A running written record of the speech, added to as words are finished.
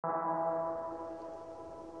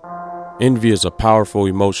Envy is a powerful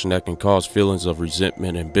emotion that can cause feelings of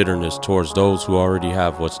resentment and bitterness towards those who already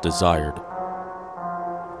have what's desired.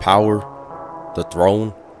 Power, the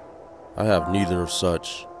throne, I have neither of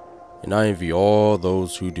such, and I envy all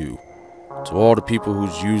those who do. To all the people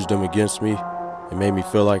who's used them against me and made me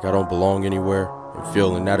feel like I don't belong anywhere and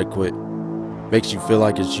feel inadequate, makes you feel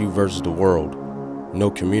like it's you versus the world.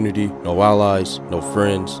 No community, no allies, no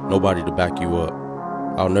friends, nobody to back you up.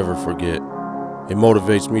 I'll never forget. It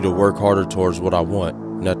motivates me to work harder towards what I want,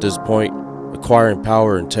 and at this point, acquiring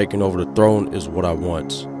power and taking over the throne is what I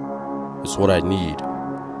want. It's what I need.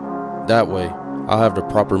 That way, I'll have the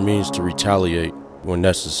proper means to retaliate when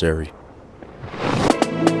necessary.